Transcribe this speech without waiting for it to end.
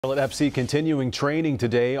Charlotte FC continuing training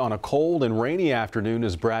today on a cold and rainy afternoon,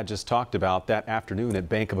 as Brad just talked about that afternoon at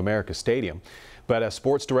Bank of America Stadium. But as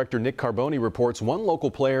sports director Nick Carboni reports, one local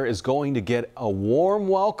player is going to get a warm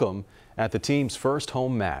welcome at the team's first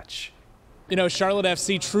home match. You know, Charlotte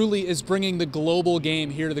FC truly is bringing the global game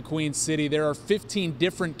here to the Queen City. There are 15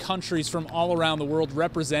 different countries from all around the world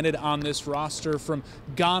represented on this roster, from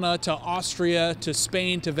Ghana to Austria to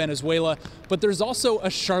Spain to Venezuela. But there's also a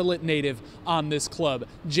Charlotte native on this club.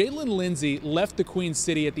 Jalen Lindsey left the Queen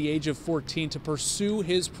City at the age of 14 to pursue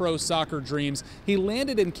his pro soccer dreams. He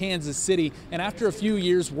landed in Kansas City and after a few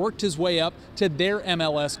years worked his way up to their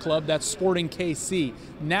MLS club, that's Sporting KC.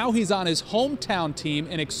 Now he's on his hometown team,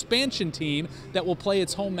 an expansion team that will play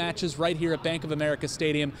its home matches right here at Bank of America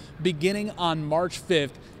Stadium beginning on March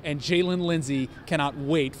 5th, and Jalen Lindsey cannot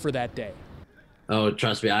wait for that day. Oh,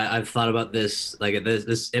 trust me, I've thought about this. Like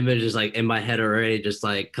this image is like in my head already, just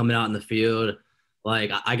like coming out in the field.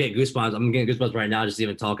 Like I get goosebumps. I'm getting goosebumps right now just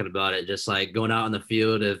even talking about it. Just like going out on the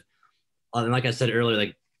field and like I said earlier,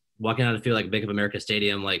 like walking out of the field like Bank of America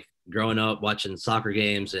Stadium, like growing up watching soccer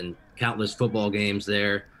games and countless football games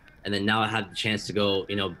there. And then now I had the chance to go,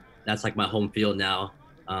 you know, that's like my home field now.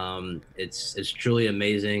 It's truly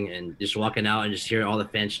amazing, and just walking out and just hearing all the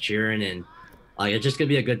fans cheering, and like it's just gonna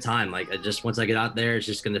be a good time. Like once I get out there, it's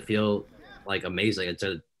just gonna feel like amazing. It's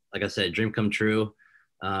like I said, dream come true.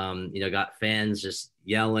 You know, got fans just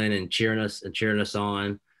yelling and cheering us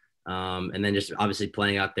on, and then just obviously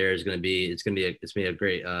playing out there is gonna be a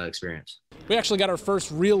great experience. We actually got our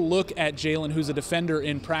first real look at Jalen, who's a defender,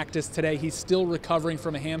 in practice today. He's still recovering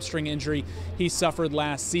from a hamstring injury he suffered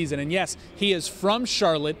last season. And yes, he is from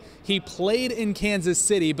Charlotte. He played in Kansas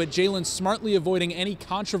City, but Jalen's smartly avoiding any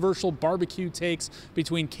controversial barbecue takes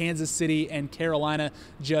between Kansas City and Carolina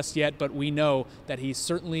just yet. But we know that he's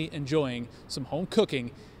certainly enjoying some home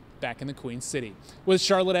cooking back in the Queen City. With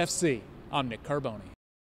Charlotte FC, I'm Nick Carboni.